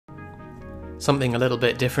Something a little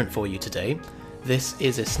bit different for you today. This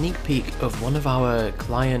is a sneak peek of one of our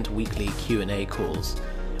client weekly Q&A calls,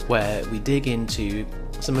 where we dig into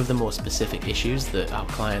some of the more specific issues that our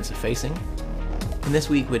clients are facing. And this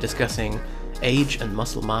week we're discussing age and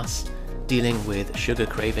muscle mass, dealing with sugar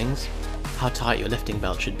cravings, how tight your lifting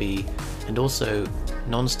belt should be, and also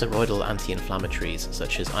non-steroidal anti-inflammatories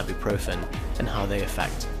such as ibuprofen and how they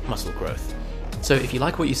affect muscle growth. So if you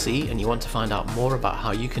like what you see and you want to find out more about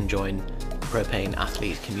how you can join the Pro-Pain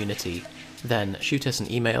Athlete community, then shoot us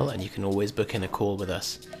an email and you can always book in a call with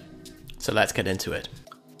us. So let's get into it.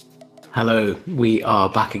 Hello, we are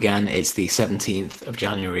back again. It's the 17th of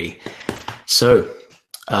January. So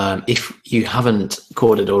if you haven't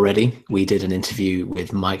caught it already, we did an interview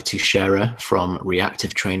with Mike Tuchscherer from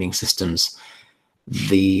Reactive Training Systems.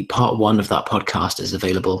 The part one of that podcast is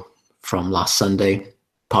available from last Sunday,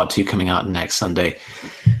 part two coming out next Sunday.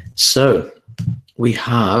 So we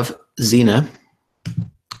have Zena.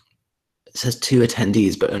 It says 2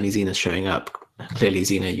 attendees, but only Zena's showing up. Clearly,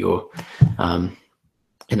 Zena, you're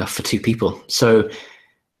enough for 2 people. So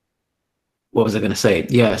what was I going to say?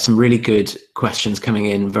 Yeah, some really good questions coming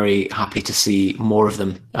in. Very happy to see more of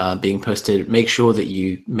them being posted. Make sure that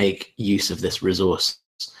you make use of this resource.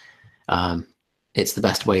 It's the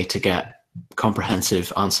best way to get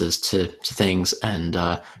comprehensive answers to things and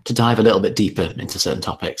to dive a little bit deeper into certain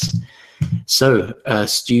topics. So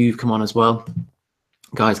Stu, come on as well.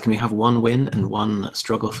 Guys, can we have one win and one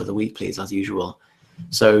struggle for the week, please, as usual?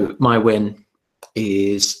 So my win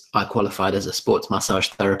is I qualified as a sports massage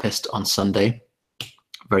therapist on Sunday.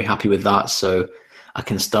 Very happy with that. So I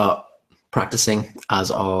can start practicing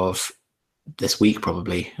as of this week,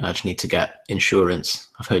 probably. I just need to get insurance.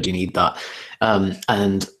 I've heard you need that.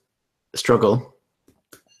 And struggle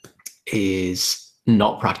is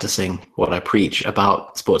not practicing what I preach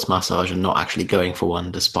about sports massage and not actually going for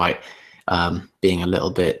one, despite being a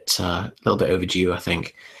little bit overdue, I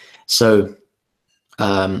think. So,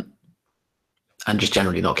 and just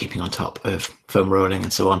generally not keeping on top of foam rolling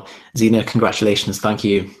and so on. Zena, congratulations. Thank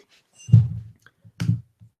you.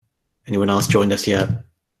 Anyone else joined us yet?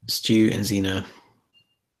 Stu and Zena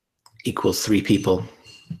equals 3 people.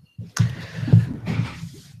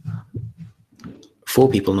 4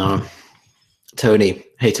 people now. Tony.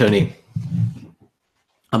 Hey, Tony.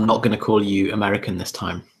 I'm not going to call you American this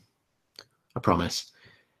time. I promise.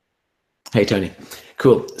 Hey, Tony.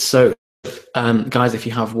 Cool. So, guys, if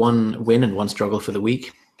you have one win and one struggle for the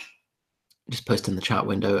week, just post in the chat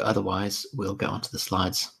window. Otherwise, we'll get onto the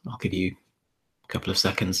slides. I'll give you a couple of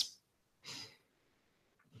seconds.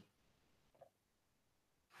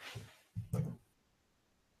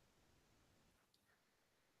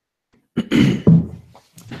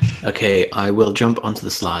 Okay, I will jump onto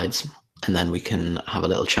the slides and then we can have a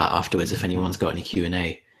little chat afterwards if anyone's got any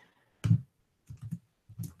Q&A.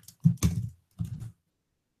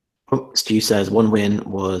 Stu says 1 win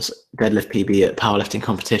was deadlift PB at powerlifting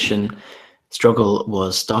competition. Struggle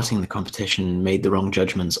was starting the competition, made the wrong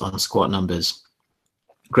judgments on squat numbers.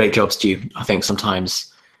 Great job, Stu. I think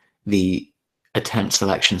sometimes the attempt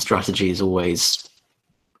selection strategy is always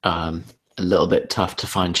a little bit tough to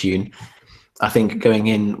fine tune. I think going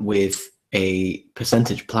in with a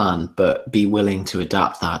percentage plan, but be willing to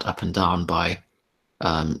adapt that up and down by,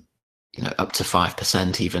 up to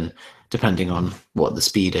 5% even, depending on what the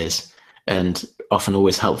speed is, and often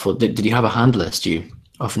always helpful. Did you have a handler, Stu?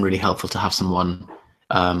 Often really helpful to have someone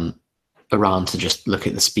around to just look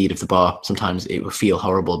at the speed of the bar. Sometimes it will feel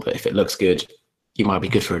horrible, but if it looks good, you might be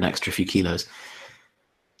good for an extra few kilos.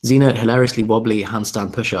 Zena, hilariously wobbly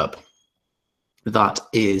handstand push-up. That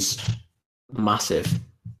is massive.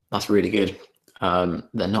 That's really good.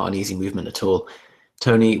 They're not an easy movement at all.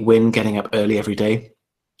 Tony, win getting up early every day.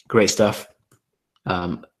 Great stuff.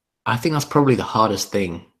 I think that's probably the hardest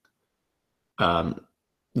thing that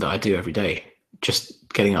I do every day, just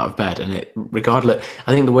getting out of bed. And regardless,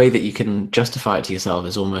 I think the way that you can justify it to yourself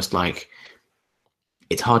is almost like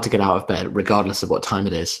it's hard to get out of bed regardless of what time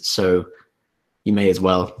it is. So you may as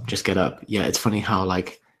well just get up. Yeah, it's funny how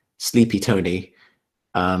like sleepy Tony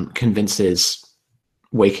convinces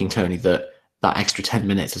waking Tony that extra 10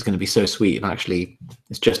 minutes is going to be so sweet, and actually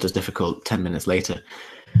it's just as difficult 10 minutes later.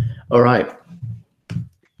 All right.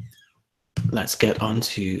 Let's get on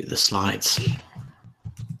to the slides.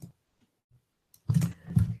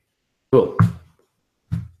 Cool.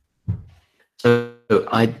 So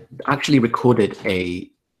I actually recorded an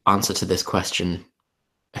answer to this question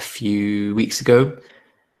a few weeks ago,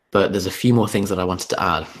 but there's a few more things that I wanted to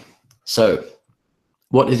add. So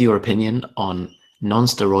what is your opinion on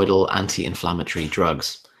non-steroidal anti-inflammatory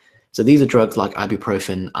drugs? So these are drugs like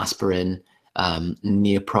ibuprofen, aspirin,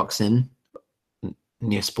 naproxen,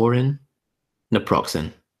 Neosporin,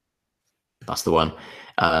 naproxen. That's the one.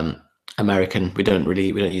 American, we don't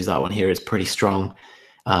use that one here. It's pretty strong.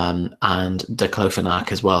 And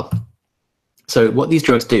diclofenac as well. So what these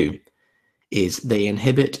drugs do is they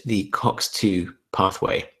inhibit the COX-2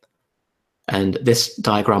 pathway. And this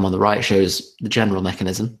diagram on the right shows the general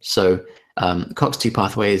mechanism. So COX-2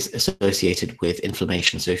 pathway is associated with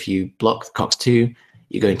inflammation. So if you block COX-2,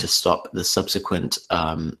 you're going to stop the subsequent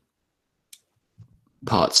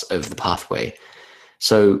parts of the pathway.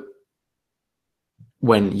 So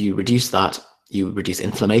when you reduce that, you reduce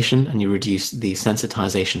inflammation and you reduce the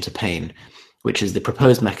sensitization to pain, which is the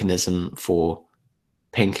proposed mechanism for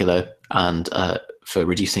painkiller and for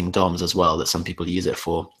reducing DOMS as well, that some people use it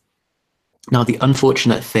for. Now, the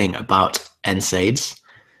unfortunate thing about NSAIDs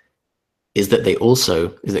is that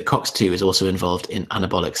COX-2 is also involved in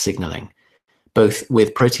anabolic signaling, both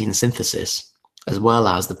with protein synthesis as well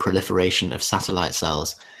as the proliferation of satellite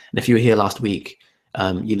cells. And if you were here last week,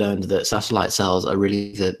 you learned that satellite cells are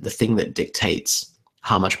really the thing that dictates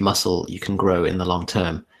how much muscle you can grow in the long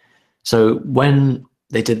term. So when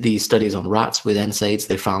they did these studies on rats with NSAIDs,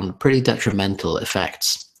 they found pretty detrimental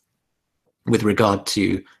effects with regard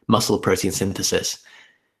to muscle protein synthesis.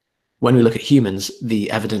 When we look at humans, the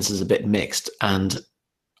evidence is a bit mixed, and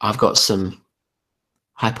I've got some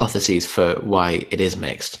hypotheses for why it is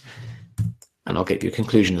mixed, and I'll give you a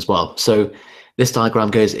conclusion as well. So this diagram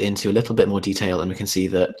goes into a little bit more detail, and we can see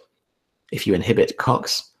that if you inhibit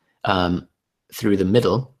COX through the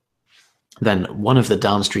middle, then one of the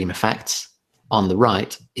downstream effects on the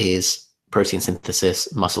right is protein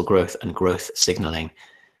synthesis, muscle growth, and growth signaling.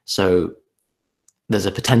 So there's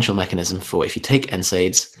a potential mechanism for, if you take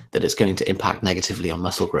NSAIDs, that it's going to impact negatively on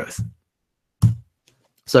muscle growth.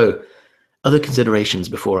 So other considerations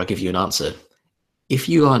before I give you an answer. If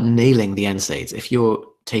you are nailing the NSAIDs, if you're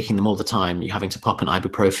taking them all the time, you're having to pop an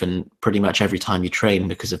ibuprofen pretty much every time you train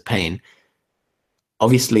because of pain,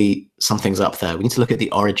 obviously something's up there. We need to look at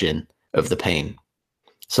the origin of the pain.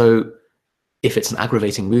 So if it's an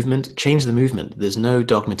aggravating movement, change the movement. There's no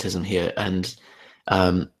dogmatism here. And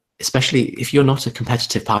especially if you're not a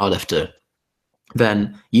competitive powerlifter,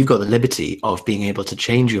 then you've got the liberty of being able to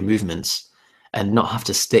change your movements and not have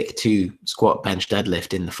to stick to squat, bench,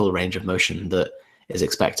 deadlift in the full range of motion that is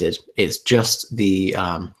expected. It's just the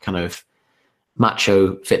kind of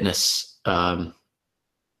macho fitness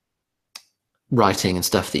writing and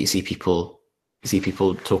stuff that you see people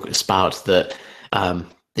talk about, that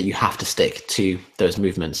that you have to stick to those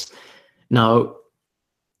movements. Now,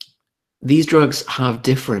 these drugs have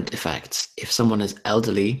different effects if someone is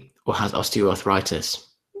elderly or has osteoarthritis.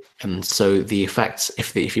 And so the effects,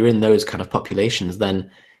 if you're in those kind of populations, then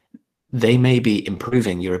they may be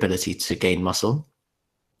improving your ability to gain muscle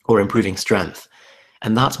or improving strength.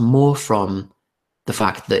 And that's more from the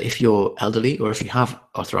fact that if you're elderly or if you have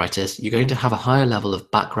arthritis, you're going to have a higher level of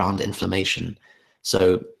background inflammation.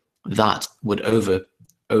 So that would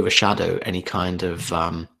overshadow any kind of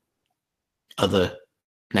other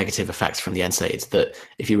negative effects from the NSAIDs, that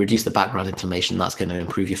if you reduce the background inflammation, that's going to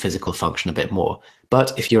improve your physical function a bit more.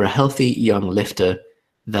 But if you're a healthy young lifter,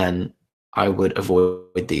 then I would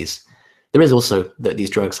avoid these. There is also that these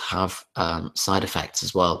drugs have side effects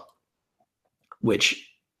as well, which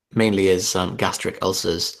mainly is gastric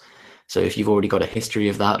ulcers. So if you've already got a history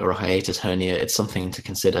of that or a hiatus hernia, it's something to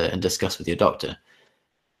consider and discuss with your doctor.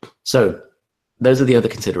 So those are the other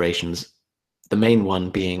considerations. The main one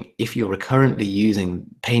being, if you're recurrently using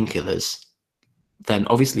painkillers, then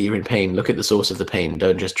obviously you're in pain. Look at the source of the pain.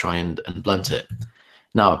 Don't just try and blunt it.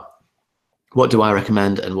 Now, what do I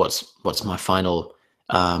recommend, and what's my final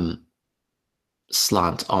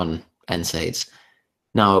slant on NSAIDs?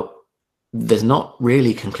 Now, there's not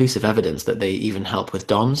really conclusive evidence that they even help with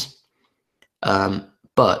DOMS.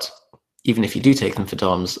 But even if you do take them for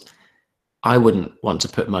DOMS, I wouldn't want to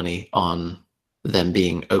put money on them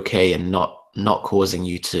being okay and not causing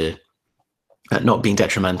you to, not being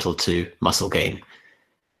detrimental to muscle gain.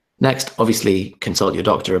 Next, obviously, consult your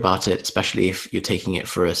doctor about it, especially if you're taking it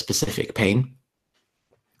for a specific pain.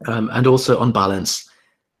 And also, on balance,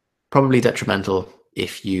 probably detrimental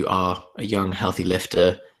if you are a young, healthy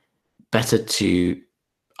lifter. Better to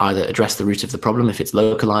either address the root of the problem if it's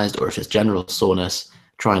localized, or if it's general soreness,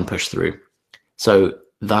 try and push through. So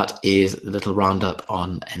that is a little roundup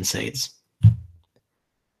on NSAIDs.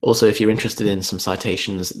 Also, if you're interested in some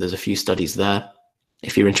citations, there's a few studies there.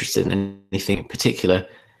 If you're interested in anything in particular,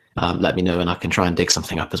 let me know and I can try and dig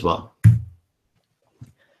something up as well.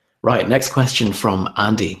 Right, next question from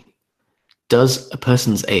Andy. Does a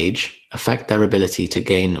person's age affect their ability to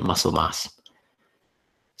gain muscle mass?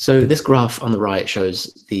 So this graph on the right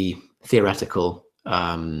shows the theoretical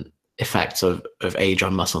effects of age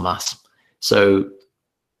on muscle mass. So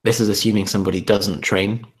this is assuming somebody doesn't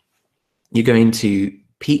train. You're going to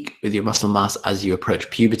peak with your muscle mass as you approach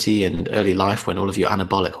puberty and early life, when all of your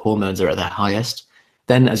anabolic hormones are at their highest.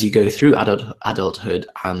 Then as you go through adulthood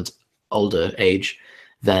and older age,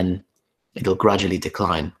 then it'll gradually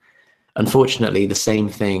decline. Unfortunately, the same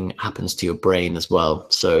thing happens to your brain as well.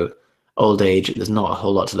 So old age, there's not a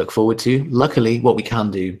whole lot to look forward to. Luckily, what we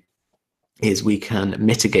can do is we can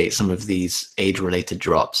mitigate some of these age-related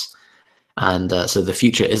drops. And so the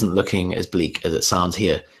future isn't looking as bleak as it sounds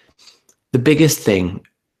here. The biggest thing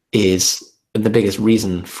is, and the biggest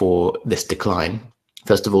reason for this decline,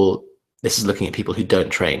 first of all, this is looking at people who don't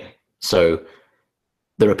train. So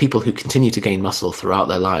there are people who continue to gain muscle throughout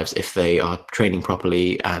their lives if they are training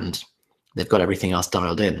properly and they've got everything else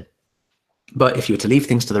dialed in. But if you were to leave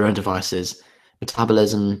things to their own devices,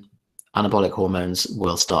 metabolism, anabolic hormones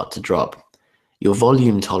will start to drop. Your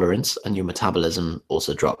volume tolerance and your metabolism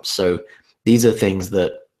also drops. So these are things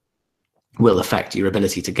that will affect your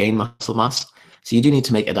ability to gain muscle mass. So you do need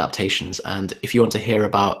to make adaptations. And if you want to hear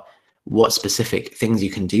about what specific things you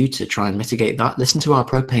can do to try and mitigate that, listen to our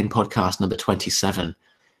Propane podcast number 27.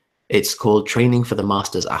 It's called Training for the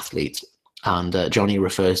Masters Athlete. And Johnny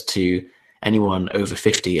refers to anyone over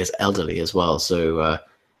 50 as elderly as well. So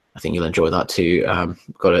I think you'll enjoy that too.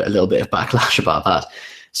 Got a little bit of backlash about that.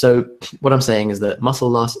 So what I'm saying is that muscle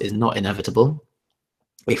loss is not inevitable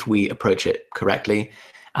if we approach it correctly.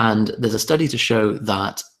 And there's a study to show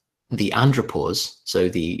that the andropause, so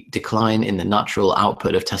the decline in the natural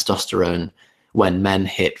output of testosterone when men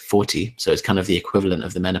hit 40, so it's kind of the equivalent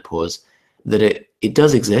of the menopause, that it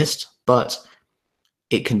does exist, but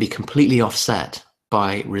it can be completely offset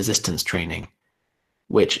by resistance training,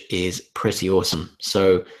 which is pretty awesome.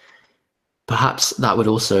 So perhaps that would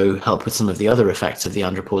also help with some of the other effects of the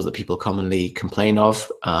andropause that people commonly complain of,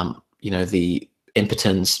 the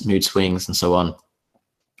impotence, mood swings, and so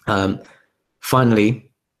on. Finally,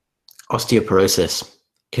 osteoporosis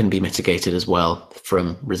can be mitigated as well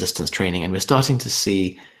from resistance training. And we're starting to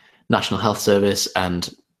see National Health Service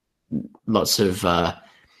and lots of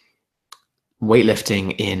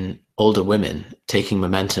weightlifting in older women taking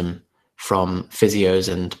momentum from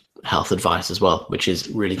physios and health advice as well, which is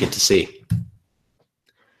really good to see.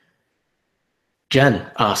 Jen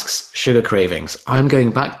asks, sugar cravings. I'm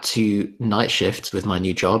going back to night shifts with my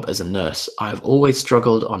new job as a nurse. I've always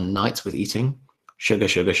struggled on nights with eating. Sugar,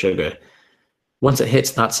 sugar, sugar. Once it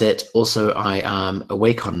hits, that's it. Also, I am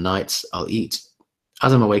awake on nights, I'll eat.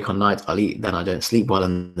 As I'm awake on nights, I'll eat, then I don't sleep well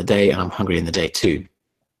in the day, and I'm hungry in the day too.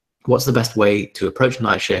 What's the best way to approach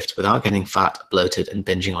night shift without getting fat, bloated, and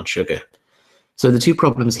binging on sugar? So the two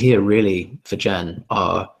problems here really for Jen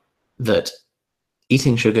are that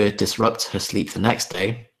eating sugar disrupts her sleep the next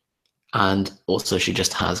day, and also she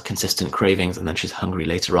just has consistent cravings and then she's hungry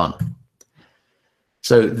later on.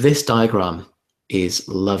 So this diagram is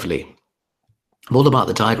lovely. I'm all about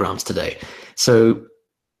the diagrams today. So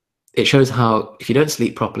it shows how if you don't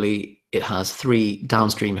sleep properly, it has 3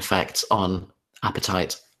 downstream effects on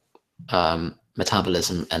appetite,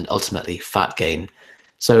 metabolism, and ultimately fat gain.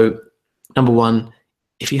 So number 1,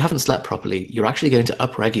 if you haven't slept properly, you're actually going to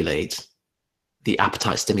upregulate the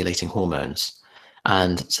appetite stimulating hormones.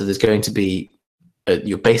 And so there's going to be,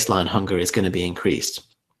 your baseline hunger is going to be increased.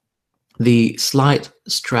 The slight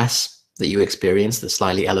stress that you experience, the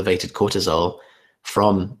slightly elevated cortisol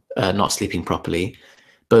from not sleeping properly,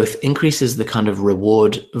 both increases the kind of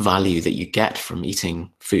reward value that you get from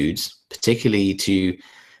eating foods, particularly to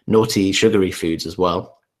naughty, sugary foods as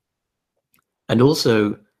well. And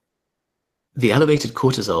also the elevated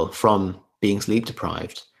cortisol from being sleep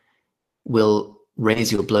deprived will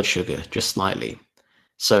raise your blood sugar just slightly.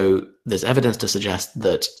 So there's evidence to suggest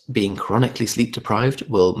that being chronically sleep deprived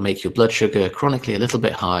will make your blood sugar chronically a little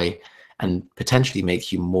bit high and potentially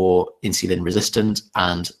make you more insulin resistant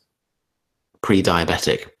and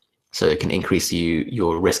pre-diabetic. So it can increase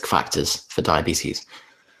your risk factors for diabetes.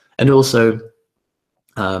 And also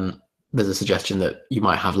there's a suggestion that you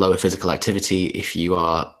might have lower physical activity if you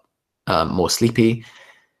are more sleepy,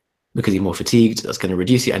 because you're more fatigued. That's going to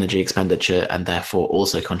reduce your energy expenditure and therefore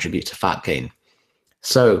also contribute to fat gain.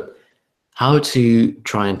 So how to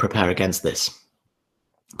try and prepare against this?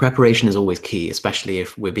 Preparation is always key, especially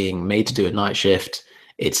if we're being made to do a night shift.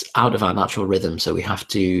 It's out of our natural rhythm, so we have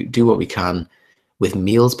to do what we can with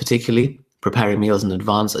meals, particularly preparing meals in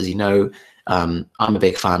advance. As you know, I'm a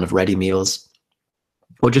big fan of ready meals,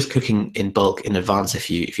 or just cooking in bulk in advance if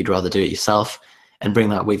you'd rather do it yourself, and bring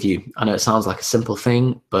that with you. I know it sounds like a simple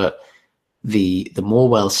thing, but the more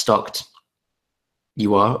well stocked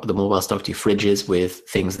you are, the more well stocked your fridge is with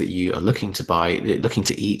things that you are looking to buy, looking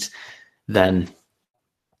to eat, then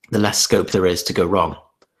the less scope there is to go wrong.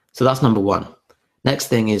 So that's number one. Next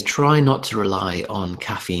thing is try not to rely on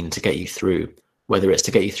caffeine to get you through, whether it's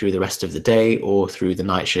to get you through the rest of the day or through the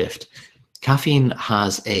night shift. Caffeine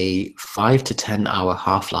has a 5 to 10 hour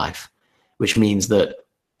half-life, which means that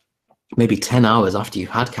maybe 10 hours after you've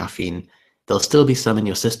had caffeine, there'll still be some in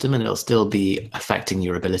your system and it'll still be affecting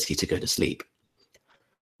your ability to go to sleep.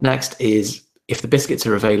 Next is, if the biscuits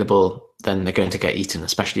are available, then they're going to get eaten,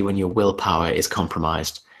 especially when your willpower is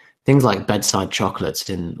compromised. Things like bedside chocolates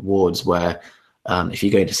in wards where if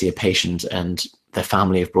you're going to see a patient and their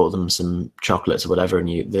family have brought them some chocolates or whatever,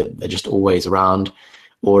 and they're just always around,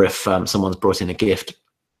 or if someone's brought in a gift,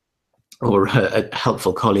 or a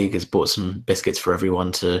helpful colleague has bought some biscuits for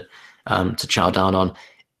everyone to chow down on,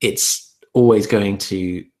 it's always going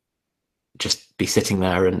to just be sitting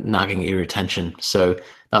there and nagging at your attention. So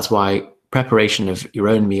that's why preparation of your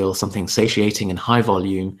own meal, something satiating and high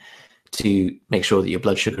volume to make sure that your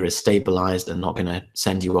blood sugar is stabilized and not going to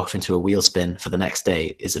send you off into a wheel spin for the next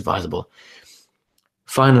day, is advisable.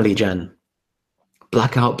 Finally, Jen,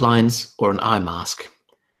 blackout blinds or an eye mask.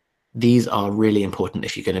 These are really important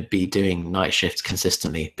if you're going to be doing night shifts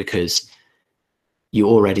consistently, because you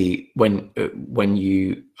already, when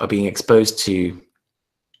you are being exposed to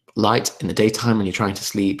light in the daytime when you're trying to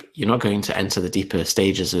sleep, you're not going to enter the deeper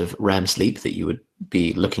stages of REM sleep that you would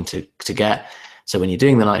be looking to get. So when you're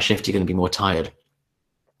doing the night shift, you're going to be more tired.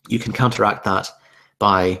 You can counteract that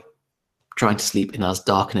by trying to sleep in as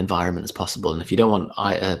dark an environment as possible. And if you don't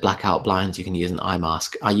want blackout blinds, you can use an eye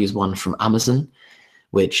mask. I use one from Amazon,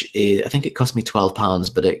 which is, I think it cost me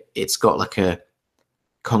 £12, but it's got like a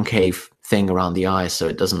concave thing around the eye so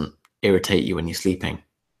it doesn't irritate you when you're sleeping.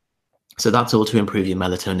 So that's all to improve your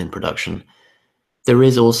melatonin production. There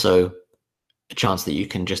is also a chance that you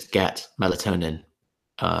can just get melatonin.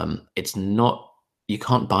 It's not, you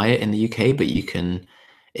can't buy it in the UK, but you can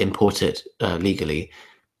import it legally,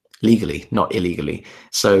 not illegally.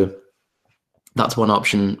 So that's one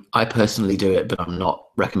option. I personally do it, but I'm not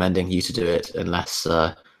recommending you to do it unless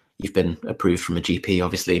you've been approved from a GP,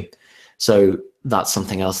 obviously. So that's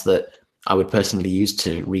something else that I would personally use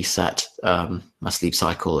to reset my sleep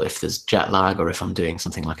cycle if there's jet lag or if I'm doing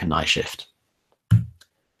something like a night shift.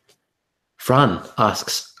 Fran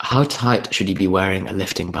asks, how tight should you be wearing a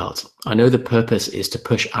lifting belt? I know the purpose is to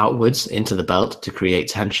push outwards into the belt to create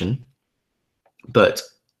tension, but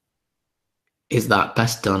is that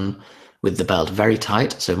best done with the belt very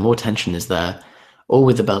tight, so more tension is there, or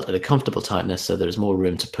with the belt at a comfortable tightness so there's more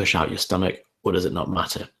room to push out your stomach, or does it not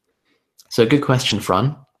matter? So good question,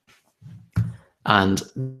 Fran. And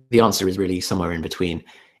the answer is really somewhere in between.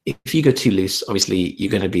 If you go too loose, obviously you're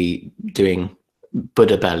going to be doing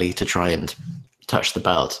Buddha belly to try and touch the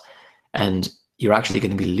belt, and you're actually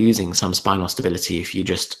going to be losing some spinal stability if you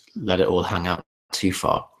just let it all hang out too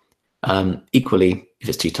far. Equally, if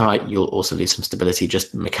it's too tight, you'll also lose some stability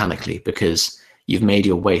just mechanically because you've made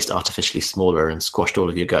your waist artificially smaller and squashed all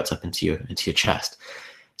of your guts up into your chest.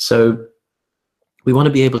 So we want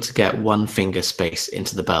to be able to get one finger space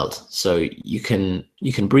into the belt so you can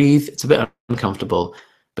breathe. It's a bit uncomfortable,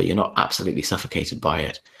 but you're not absolutely suffocated by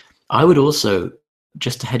it. I would also,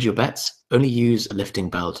 just to hedge your bets, only use a lifting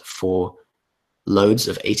belt for loads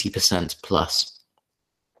of 80% plus.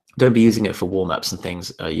 Don't be using it for warm-ups and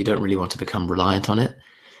things. You don't really want to become reliant on it.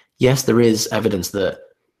 Yes, there is evidence that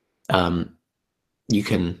you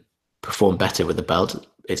can perform better with a belt.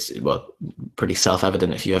 It's, well, pretty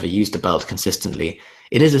self-evident if you ever used a belt consistently.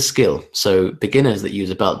 It is a skill. So beginners that use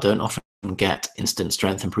a belt don't often get instant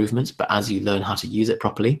strength improvements, but as you learn how to use it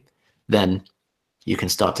properly, then you can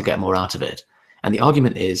start to get more out of it. And the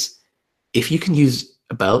argument is, if you can use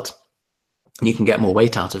a belt and you can get more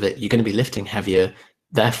weight out of it, you're going to be lifting heavier,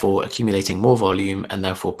 therefore accumulating more volume and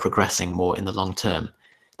therefore progressing more in the long term.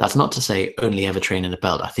 That's not to say only ever train in a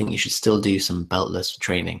belt. I think you should still do some beltless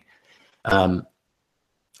training.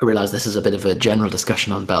 I realize this is a bit of a general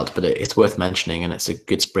discussion on belt, but it's worth mentioning, and it's a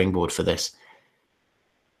good springboard for this.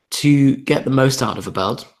 To get the most out of a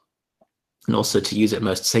belt, and also to use it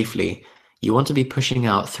most safely, you want to be pushing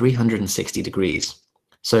out 360 degrees.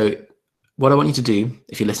 So what I want you to do,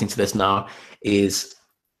 if you're listening to this now, is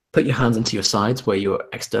put your hands into your sides where your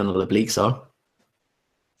external obliques are.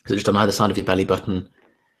 So just on either side of your belly button,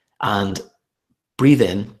 and breathe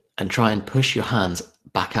in and try and push your hands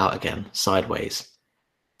back out again, sideways.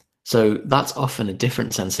 So that's often a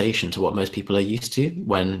different sensation to what most people are used to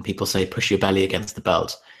when people say push your belly against the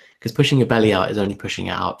belt, because pushing your belly out is only pushing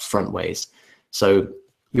it out front ways. So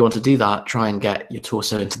you want to do that, try and get your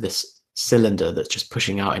torso into this cylinder that's just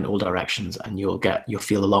pushing out in all directions, and you'll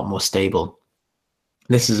feel a lot more stable.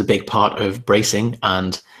 This is a big part of bracing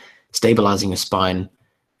and stabilizing your spine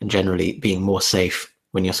and generally being more safe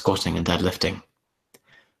when you're squatting and deadlifting.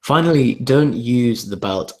 Finally, don't use the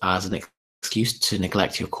belt as an excuse to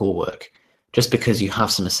neglect your core work. Just because you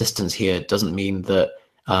have some assistance here doesn't mean that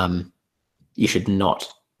you should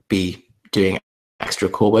not be doing extra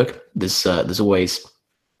core work. It's always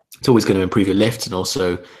going to improve your lift and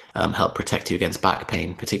also help protect you against back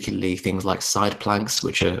pain, particularly things like side planks,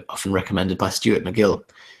 which are often recommended by Stuart McGill,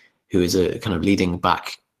 who is a kind of leading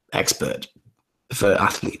back expert for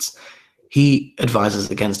athletes. He advises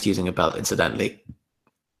against using a belt, incidentally.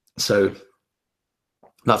 So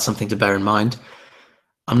that's something to bear in mind.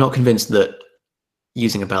 I'm not convinced that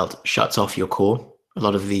using a belt shuts off your core. A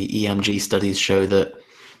lot of the EMG studies show that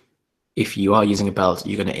if you are using a belt,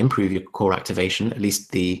 you're going to improve your core activation, at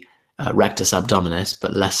least the rectus abdominis,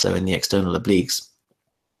 but less so in the external obliques.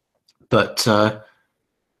 But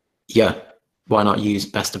yeah, why not use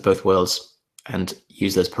best of both worlds and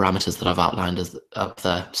use those parameters that I've outlined up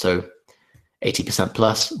there? So 80%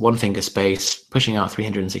 plus, one finger space, pushing out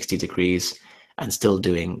 360 degrees, and still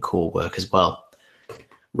doing core work as well.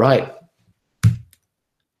 Right.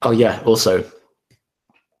 Oh yeah, also,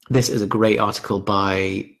 this is a great article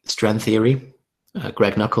by Strength Theory,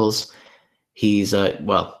 Greg Nuckols. He's,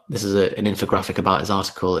 this is an infographic about his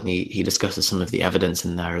article, and he discusses some of the evidence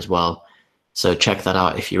in there as well. So check that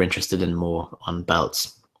out if you're interested in more on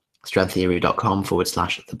belts.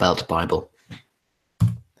 strengththeory.com/the belt Bible.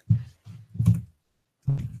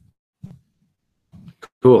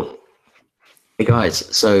 Cool. Hey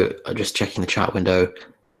guys, so I'm just checking the chat window.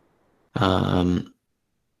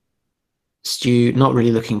 Stu, not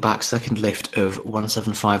really looking back. Second lift of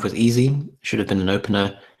 175 was easy. Should have been an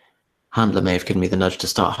opener. Handler may have given me the nudge to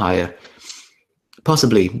start higher.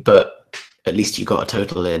 Possibly, but at least you got a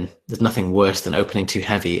total in. There's nothing worse than opening too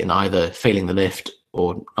heavy and either failing the lift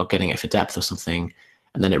or not getting it for depth or something,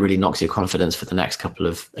 and then it really knocks your confidence for the next couple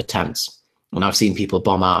of attempts. And I've seen people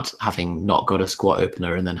bomb out having not got a squat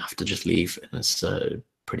opener and then have to just leave, and it's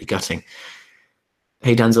pretty gutting.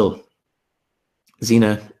 Hey Denzel,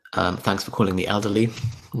 Zena, thanks for calling me elderly.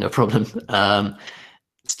 No problem.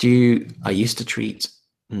 Stu, I used to treat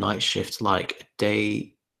night shifts like a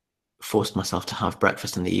day, forced myself to have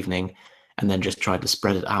breakfast in the evening, and then just tried to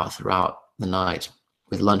spread it out throughout the night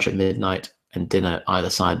with lunch at midnight and dinner either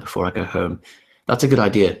side before I go home. That's a good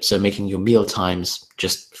idea. So making your meal times,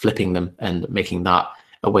 just flipping them and making that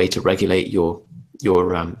a way to regulate your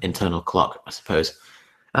internal clock, I suppose.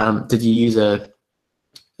 Did you use an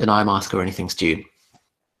eye mask or anything, Stu?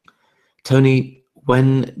 Tony,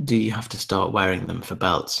 when do you have to start wearing them for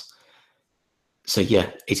belts? So yeah,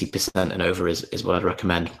 80% and over is what I'd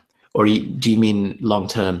recommend. Or do you mean long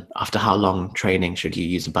term? After how long training should you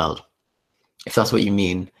use a belt? If that's what you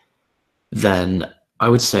mean, then I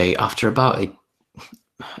would say after about a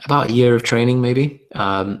year of training, maybe.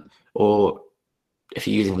 Or if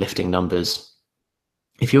you're using lifting numbers,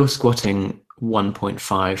 if you're squatting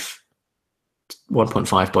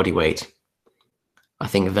 1.5 body weight, I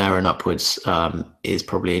think there and upwards is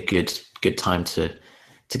probably a good time to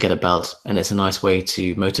get a belt, and it's a nice way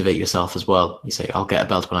to motivate yourself as well. You say, I'll get a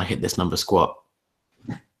belt when I hit this number squat.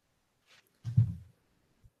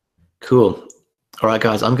 Cool. All right,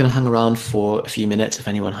 guys, I'm going to hang around for a few minutes if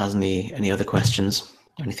anyone has any other questions,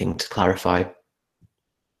 anything to clarify.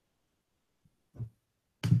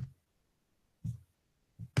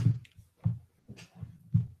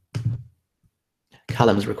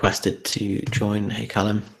 Callum's requested to join. Hey,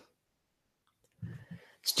 Callum.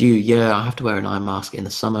 Stu, yeah, I have to wear an eye mask in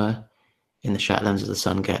the summer. In the Shetlands, as the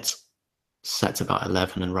sun sets about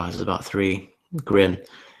 11 and rises about 3. Grim.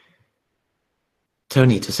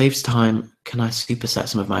 Tony, to save time, can I superset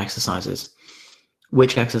some of my exercises?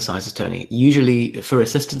 Which exercises, Tony? Usually, for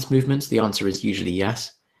assistance movements, the answer is usually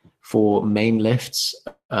yes. For main lifts,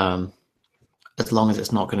 as long as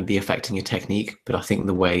it's not going to be affecting your technique, but I think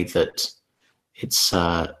the way that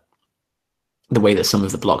some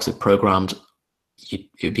of the blocks are programmed, it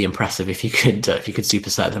would be impressive if you could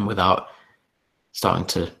superset them without starting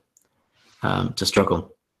to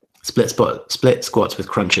struggle. Split squats with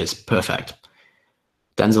crunches, perfect.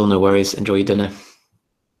 Denzel, no worries. Enjoy your dinner.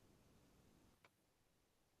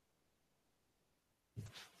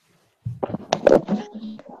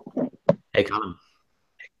 Hey, Callum.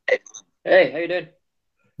 Hey, how you doing?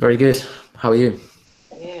 Very good. How are you?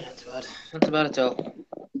 Yeah, not too bad. Not too bad at all.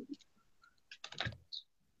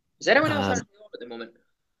 Is anyone else on at the moment?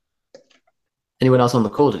 Anyone else on the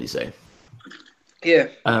call, did you say? Yeah.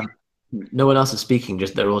 No one else is speaking,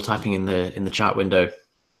 just they're all typing in the chat window.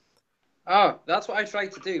 Oh, that's what I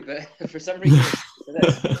tried to do, but for some reason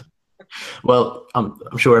it's this. Well, I'm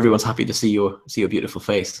sure everyone's happy to see your beautiful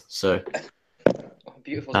face. So Oh,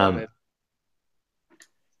 beautiful's not um, moving.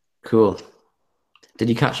 cool. Did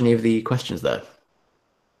you catch any of the questions there?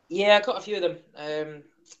 Yeah, I caught a few of them.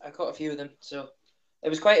 So it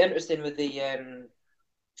was quite interesting with the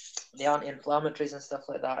anti-inflammatories and stuff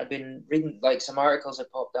like that. I'd been reading like some articles that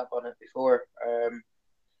popped up on it before.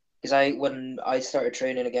 Because when I started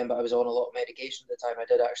training again, but I was on a lot of medication at the time, I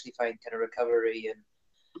did actually find kind of recovery and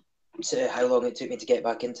to how long it took me to get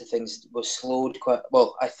back into things was slowed quite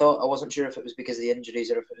well. I wasn't sure if it was because of the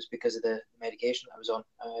injuries or if it was because of the medication I was on.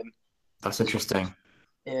 That's interesting.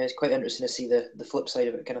 Yeah, it's quite interesting to see the flip side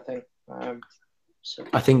of it, kind of thing. So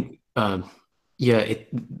I think, yeah,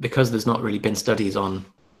 because there's not really been studies on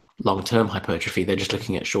long-term hypertrophy. They're just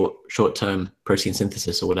looking at short-term protein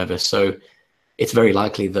synthesis or whatever. So it's very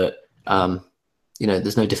likely that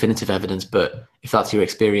there's no definitive evidence, but if that's your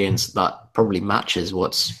experience, that probably matches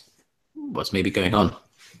what's maybe going on.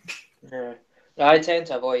 yeah, I tend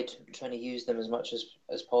to avoid trying to use them as much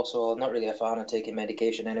as possible. I'm not really a fan of taking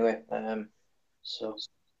medication anyway. So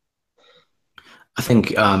I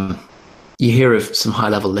think you hear of some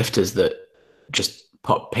high-level lifters that just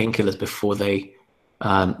pop painkillers before they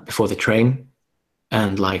train,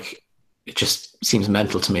 and like it just seems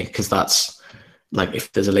mental to me, because that's like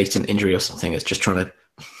if there's a latent injury or something, it's just trying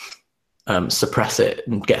to suppress it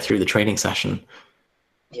and get through the training session.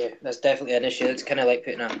 yeah, that's definitely an issue. It's kind of like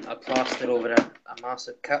putting a plaster over a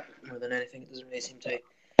massive cut more than anything. It doesn't really seem to.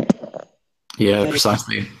 Yeah,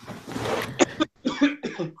 precisely.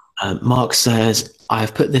 Mark says, I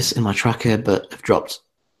have put this in my tracker, but have dropped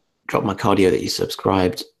my cardio that you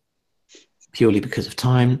subscribed purely because of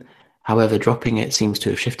time. However, dropping it seems to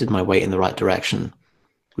have shifted my weight in the right direction.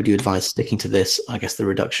 Would you advise sticking to this? I guess the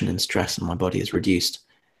reduction in stress in my body is reduced.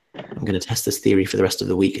 I'm going to test this theory for the rest of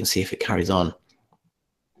the week and see if it carries on.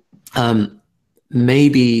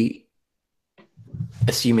 Maybe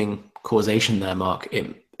assuming causation there, Mark,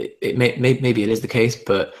 maybe it is the case,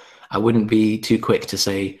 but I wouldn't be too quick to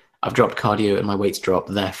say I've dropped cardio and my weight's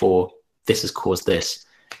dropped, therefore this has caused this.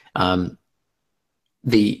 I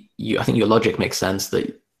think your logic makes sense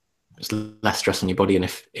that there's less stress on your body, and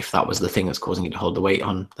if that was the thing that's causing you to hold the weight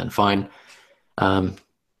on, then fine.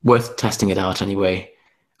 Worth testing it out anyway.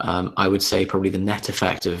 I would say probably the net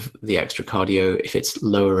effect of the extra cardio, if it's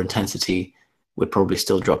lower intensity, would probably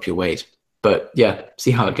still drop your weight. But yeah, see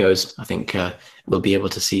how it goes. I think we'll be able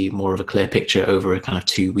to see more of a clear picture over a kind of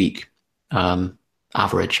 2-week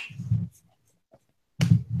average.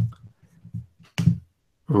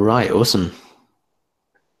 Right, awesome.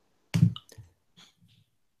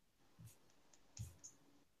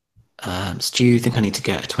 Stu, you think I need to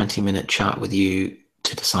get a 20-minute chat with you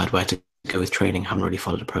to decide where to go with training? Haven't really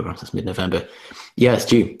followed a program since mid-November. Yeah,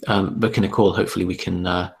 Stu, booking a call. Hopefully we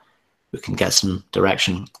can get some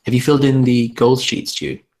direction. Have you filled in the goals sheet,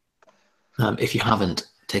 Stu? If you haven't,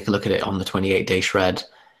 take a look at it on the 28-day shred.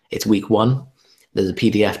 It's week 1. There's a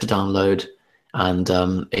PDF to download and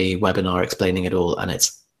a webinar explaining it all, and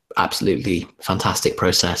it's absolutely fantastic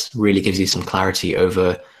process. Really gives you some clarity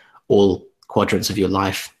over all quadrants of your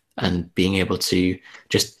life, and being able to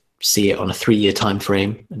just see it on a 3-year time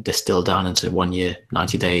frame and distill down into 1 year,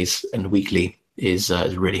 90 days, and weekly is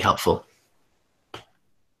really helpful.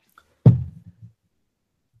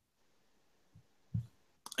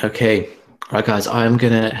 Okay, right, guys, I'm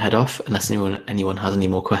gonna head off unless anyone has any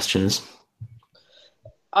more questions.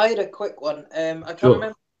 I had a quick one. I can't remember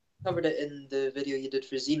if you covered it in the video you did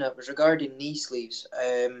for Zena. It was regarding knee sleeves.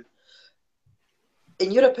 In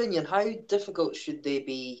your opinion, how difficult should they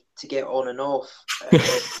be to get on and off?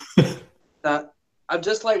 That I'm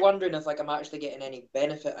just like wondering if I'm actually getting any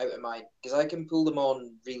benefit out of mine, because I can pull them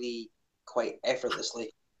on really quite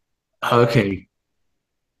effortlessly. Okay.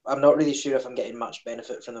 I'm not really sure if I'm getting much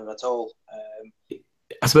benefit from them at all.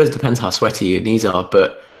 I suppose it depends how sweaty your knees are,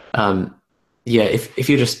 but yeah, if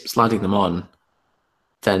you're just sliding them on,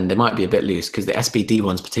 then they might be a bit loose, because the SBD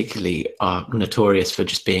ones particularly are notorious for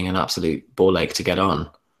just being an absolute ball ache to get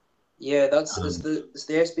on. Yeah, it's the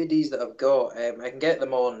SBDs that I've got. I can get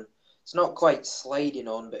them on. It's not quite sliding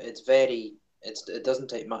on, but it doesn't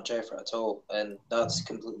take much effort at all, and that's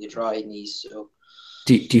completely dry knees. So,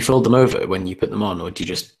 do you fold them over when you put them on, or do you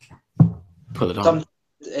just pull it on?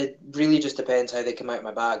 It really just depends how they come out of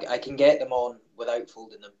my bag. I can get them on without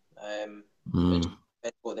folding them. It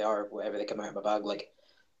depends what they are, whatever they come out of my bag like.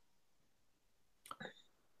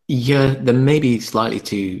 Yeah, they may be slightly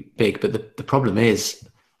too big, but the problem is,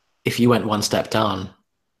 if you went one step down,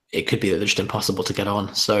 it could be that they're just impossible to get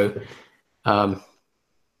on. So,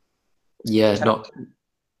 yeah,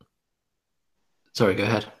 Sorry, go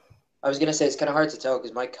ahead. I was gonna say it's kind of hard to tell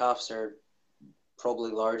because my calves are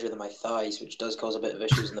probably larger than my thighs, which does cause a bit of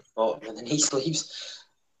issues in the bottom and the knee sleeves.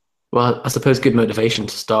 Well, I suppose good motivation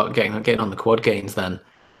to start getting on the quad gains then.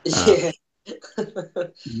 Uh, Yeah.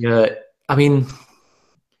 yeah, I mean,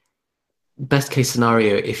 best case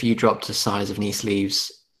scenario, if you dropped the size of knee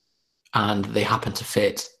sleeves and they happen to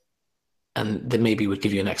fit, and they maybe would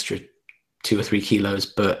give you an extra 2 or 3 kilos,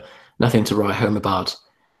 but nothing to write home about.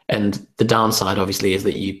 And the downside, obviously, is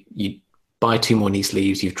that you buy 2 more knee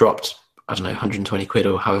sleeves, you've dropped, I don't know, 120 quid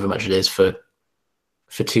or however much it is for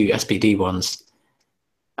 2 SPD ones,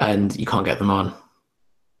 and you can't get them on.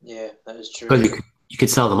 Yeah, that is true. Well, you could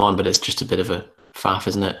sell them on, but it's just a bit of a faff,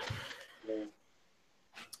 isn't it? Yeah.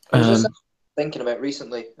 I was just Um, thinking about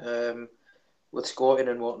recently, with squatting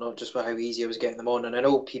and whatnot, just about how easy I was getting them on. And I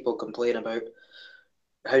know people complain about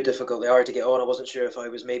how difficult they are to get on. I wasn't sure if I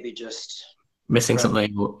was maybe just Missing crap.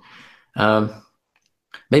 something. Um,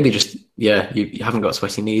 maybe just yeah, you haven't got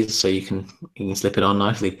sweaty knees, so you can slip it on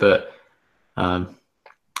nicely. But um,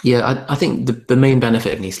 yeah, I think the main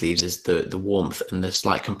benefit of knee sleeves is the warmth and the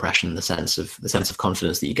slight compression, the sense of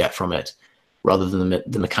confidence that you get from it, rather than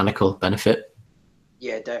the mechanical benefit.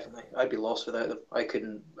 Yeah, definitely. I'd be lost without them. I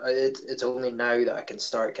couldn't. It's only now that I can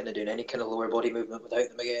start kind of doing any kind of lower body movement without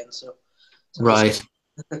them again. So it's a nice.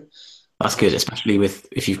 Right, that's good, Nice. especially with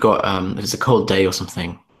if you've got if it's a cold day or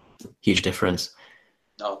something. Huge difference.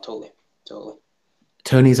 Oh, totally, totally.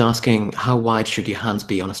 Tony's asking, how wide should your hands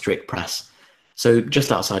be on a strict press? So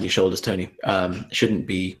just outside your shoulders, Tony. Shouldn't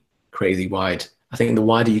be crazy wide. I think the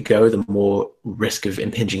wider you go, the more risk of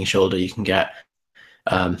impinging shoulder you can get.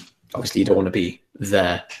 Um, Obviously, you don't want to be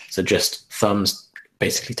there. So just thumbs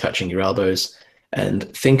basically touching your elbows. And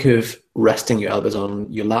think of resting your elbows on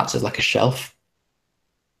your lats as like a shelf.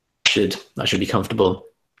 That should be comfortable.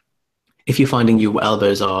 If you're finding your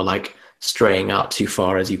elbows are like straying out too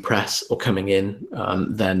far as you press or coming in,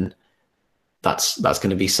 then that's going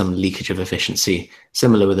to be some leakage of efficiency.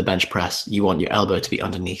 Similar with the bench press, you want your elbow to be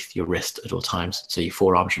underneath your wrist at all times. So your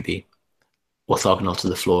forearm should be orthogonal to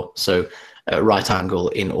the floor. So right angle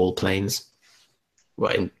in all planes.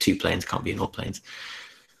 Well, in 2 planes, can't be in all planes.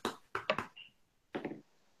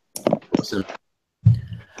 Awesome.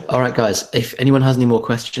 All right, guys. If anyone has any more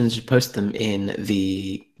questions, you post them in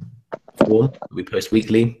the form we post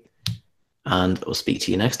weekly, and I'll speak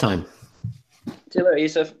to you next time. See you later,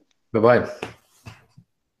 Yusuf. Bye bye.